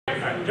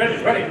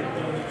Judges ready.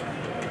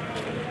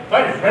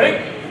 Fighters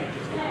ready.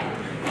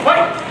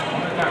 Fight!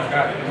 One time,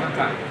 guys. One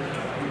time.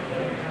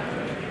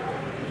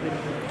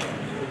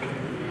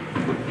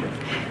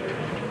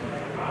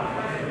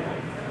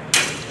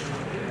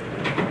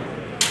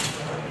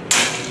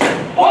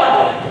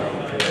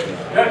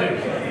 Judges.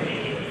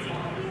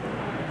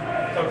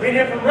 So clean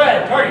hit from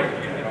red. Target.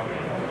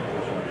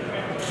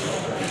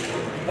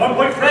 1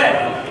 point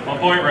red. 1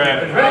 point red.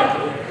 Judges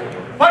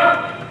ready.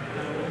 Fight!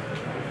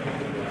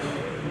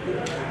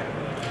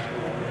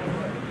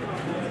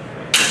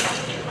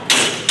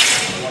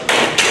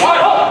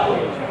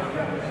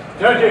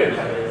 Judges.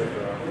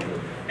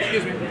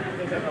 Excuse me.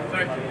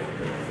 Sorry.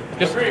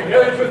 Just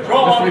others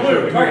withdraw on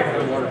blue. Target.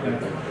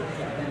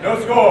 No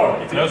score.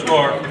 No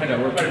score.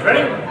 Fighters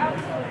ready.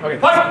 Okay.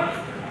 Fight!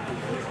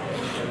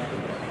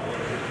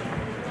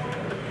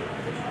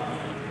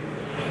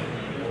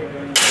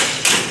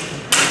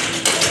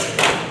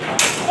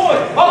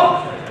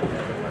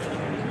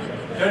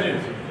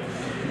 Judges.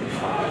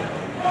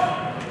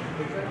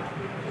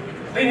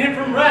 Clean hit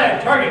from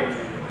red. Target.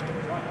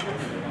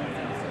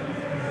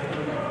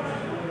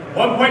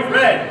 1 point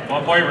red.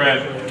 1 point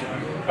red.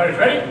 Fighters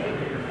ready?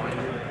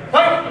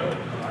 Fight!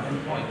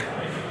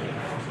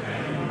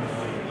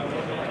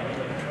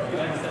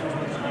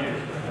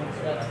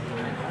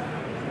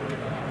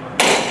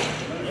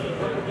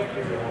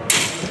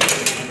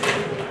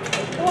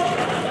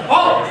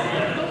 Oh!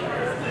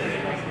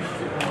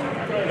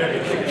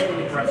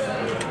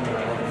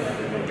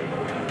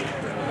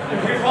 If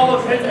we call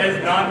those hits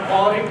as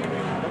non-quality,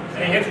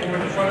 any hits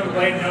with the front of the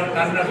blade,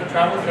 not enough to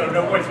travel, so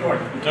no point scored.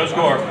 No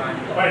score.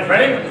 Fighters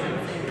ready?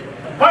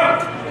 Fight!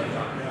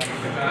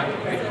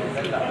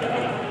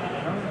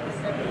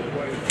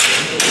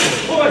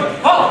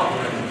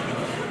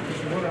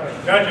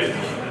 Judges.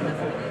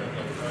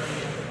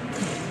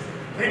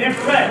 Clean hit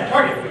for red.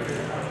 Target.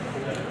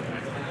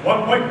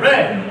 1 point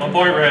red. 1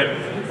 point red.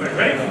 Fighters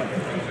ready?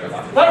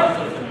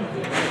 Fight!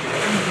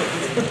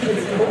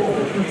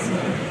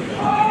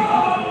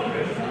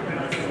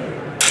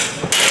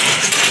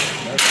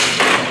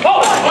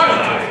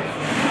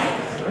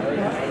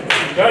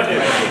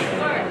 Judges.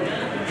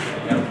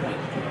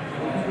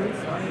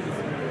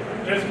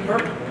 Just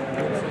perfect.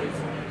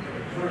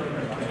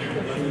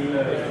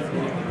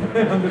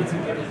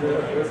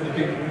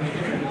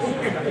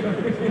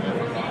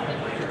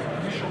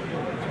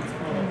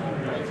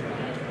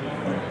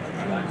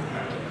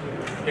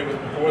 It was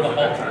before the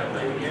halt time.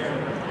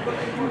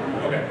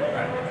 Okay, all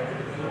right.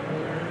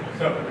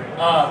 So,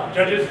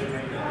 judges,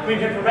 clean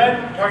hit for red,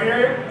 target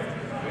area.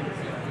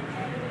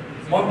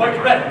 1 point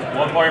for red.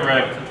 1 point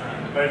red.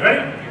 Guys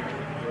ready?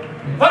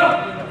 Fight!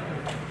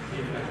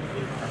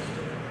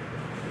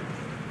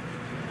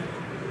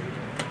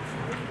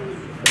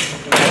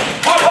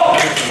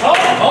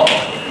 Halt!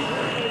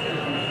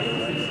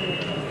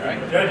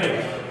 Judges.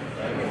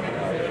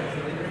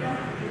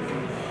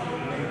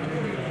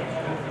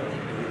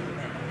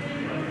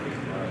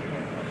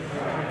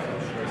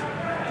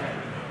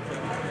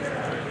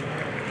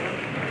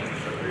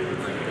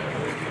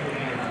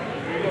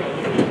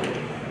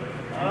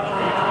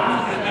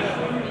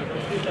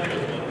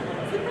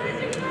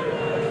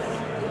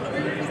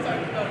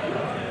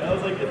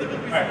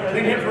 Alright,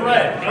 clean hit for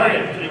red.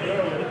 Target.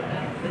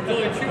 There's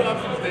only 2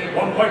 options, Dave.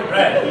 1 point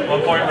red.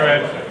 1 point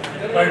red.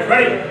 Guys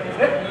ready?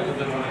 Hit.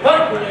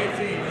 Fight!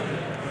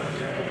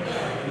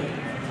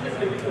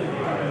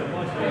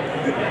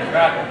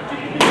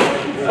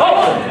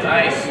 Oh!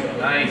 Nice.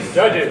 Nice.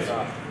 Judges.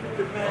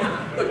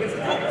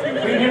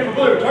 Clean hit for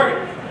blue. Target.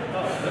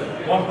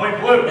 1 point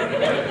blue.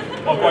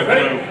 1 point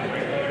ready?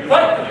 blue.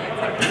 Fight!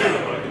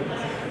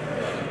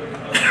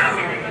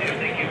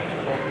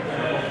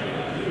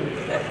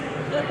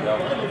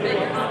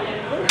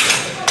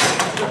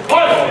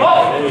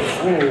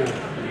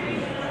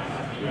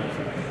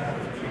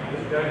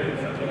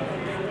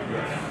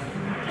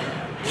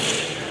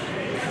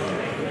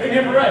 Clean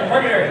hit for red.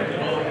 Target area.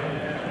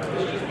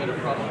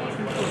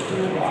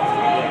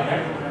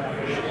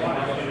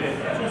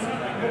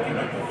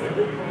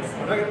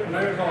 I'm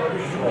not going to call it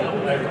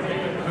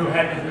who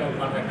had no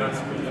contact guns.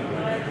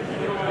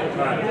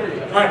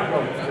 Alright.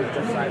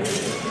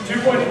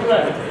 2 points for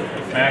red.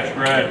 Match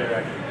red.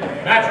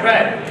 Match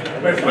red.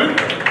 Where's blue?